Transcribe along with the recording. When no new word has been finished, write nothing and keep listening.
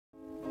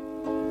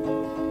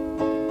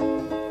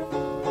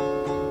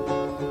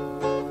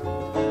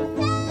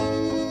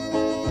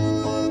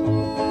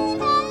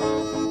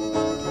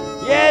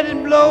Let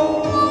it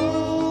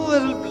blow,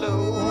 whistle blow.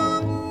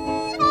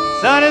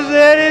 Sonny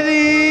said it's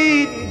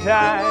eating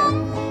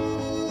time.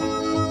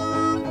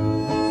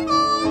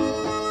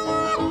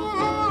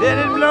 Let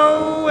it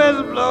blow,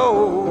 whistle blow.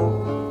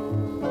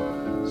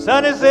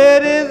 Sonny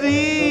said it's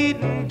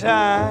eating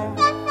time.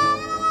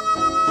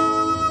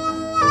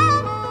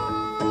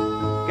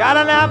 Got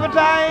an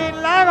appetite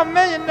like a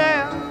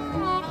millionaire.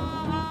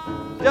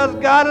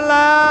 Just got a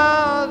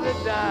lousy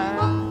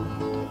dime.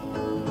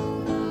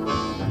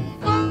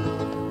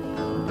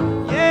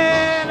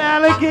 Yeah, an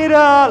alligator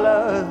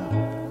holler.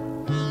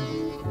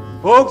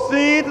 Folks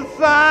see the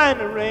sign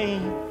of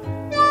rain.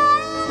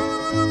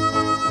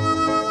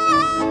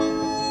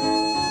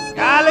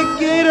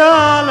 Alligator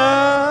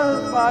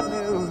holler,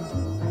 partner.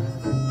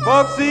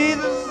 Folks see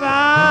the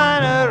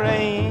sign of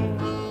rain.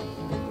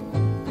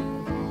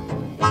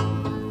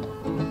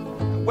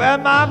 Well,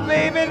 my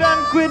baby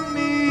done quit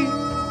me.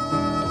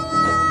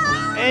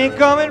 Ain't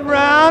coming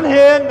round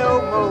here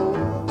no more.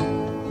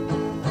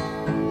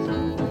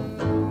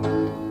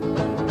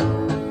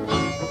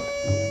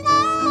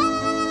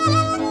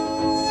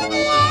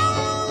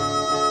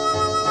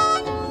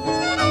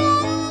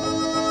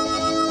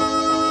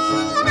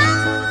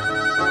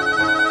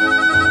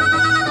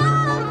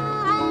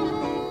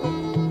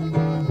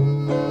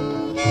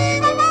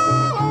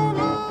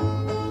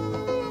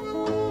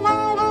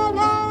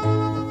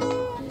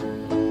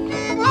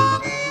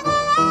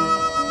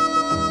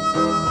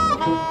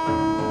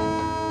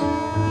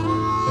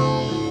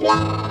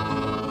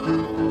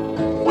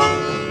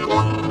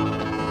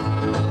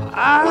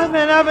 I've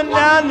been up and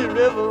down the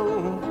river,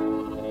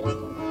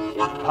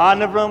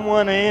 partner, from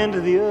one end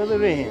to the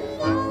other end.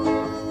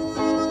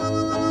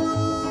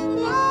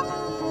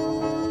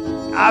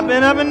 I've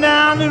been up and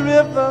down the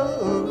river,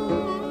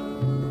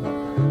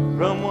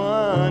 from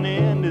one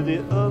end to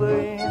the other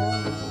end.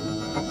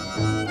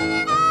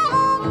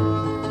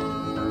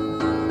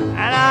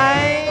 And I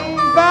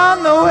ain't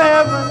found no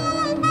heaven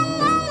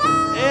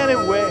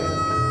anywhere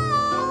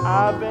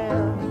I've been.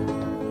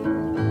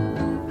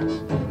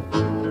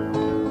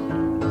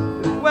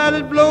 Well,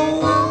 it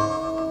blows,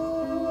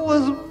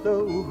 whistle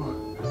blow.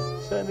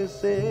 Sonny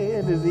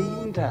said it's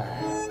eating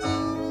time.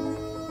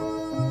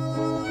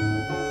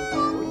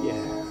 Oh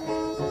yeah.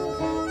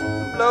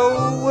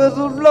 Blow,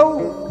 whistle blow.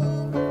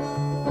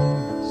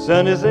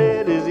 Sonny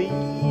said it's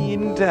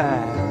eating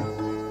time.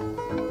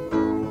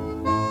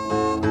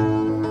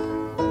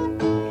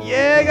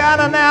 Yeah, got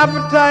an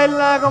appetite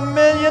like a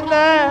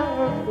millionaire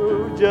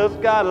who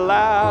just got a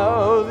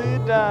lousy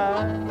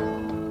dime.